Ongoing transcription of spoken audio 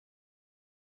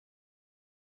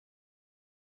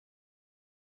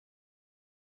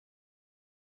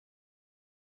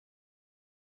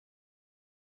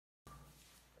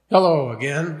Hello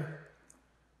again.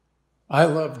 I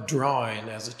loved drawing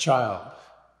as a child.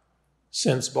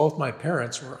 Since both my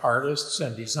parents were artists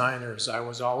and designers, I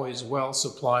was always well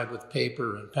supplied with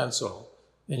paper and pencil,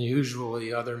 and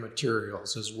usually other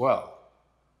materials as well.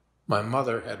 My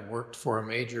mother had worked for a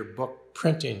major book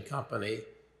printing company,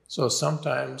 so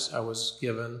sometimes I was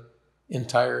given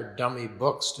entire dummy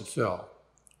books to fill.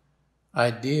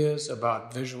 Ideas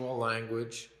about visual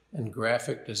language and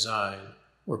graphic design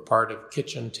were part of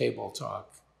kitchen table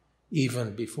talk,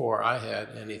 even before I had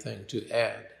anything to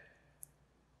add.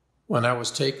 When I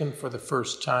was taken for the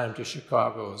first time to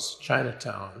Chicago's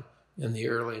Chinatown in the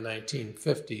early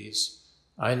 1950s,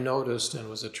 I noticed and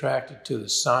was attracted to the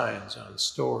signs on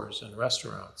stores and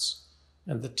restaurants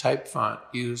and the type font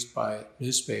used by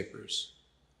newspapers.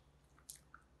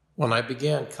 When I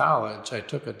began college, I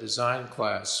took a design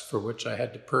class for which I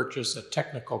had to purchase a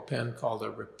technical pen called a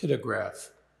rapidograph.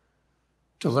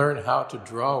 To learn how to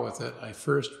draw with it, I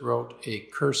first wrote a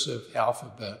cursive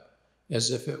alphabet as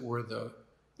if it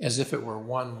were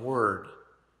one word,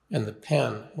 and the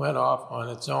pen went off on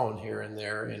its own here and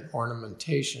there in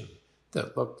ornamentation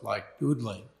that looked like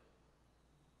doodling.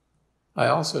 I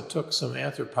also took some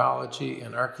anthropology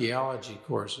and archaeology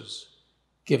courses,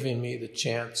 giving me the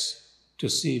chance to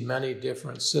see many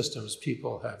different systems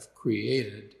people have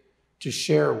created to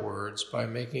share words by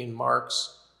making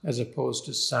marks as opposed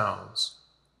to sounds.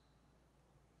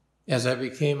 As I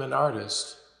became an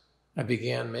artist, I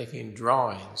began making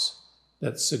drawings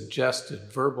that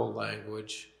suggested verbal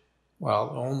language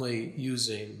while only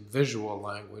using visual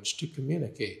language to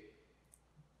communicate.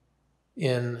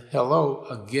 In Hello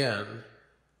Again,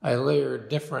 I layered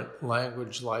different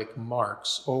language-like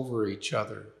marks over each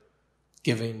other,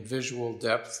 giving visual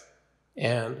depth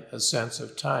and a sense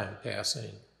of time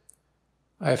passing.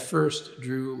 I first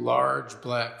drew large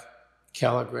black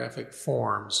calligraphic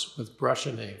forms with brush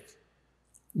and ink,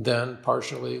 then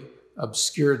partially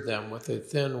obscured them with a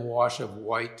thin wash of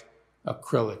white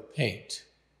acrylic paint.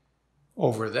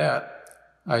 Over that,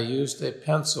 I used a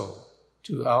pencil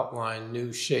to outline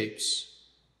new shapes,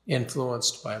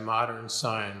 influenced by modern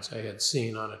signs I had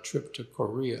seen on a trip to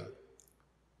Korea.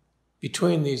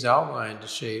 Between these outlined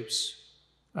shapes,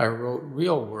 I wrote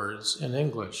real words in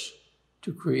English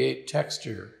to create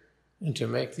texture and to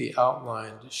make the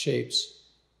outlined shapes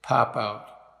pop out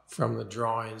from the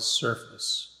drawing's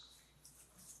surface.